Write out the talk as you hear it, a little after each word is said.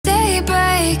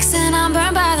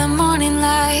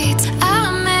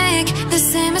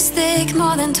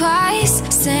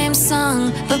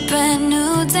brand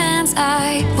new dance.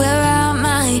 I wear out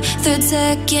my third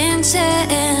second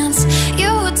chance.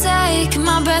 You take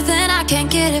my breath and I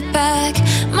can't get it back.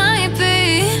 Might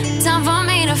be time for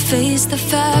me to face the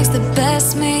facts. The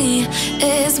best me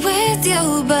is with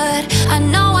you, but I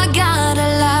know I got a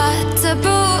lot to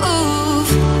prove.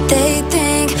 They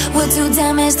think we're too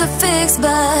damaged to fix,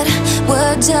 but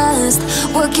we're just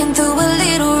working through a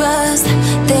little rust.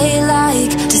 They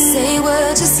like to say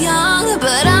we're just young,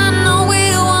 but I know we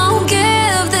won't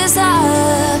give this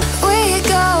up. We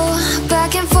go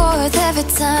back and forth every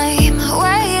time,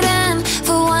 waiting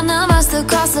for one of us to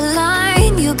cross the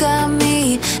line. You got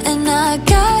me and I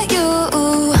got you,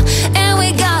 and we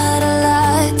got a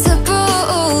lot to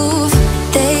prove.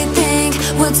 They think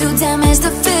we're too damaged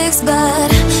to fix, but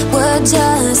we're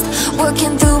just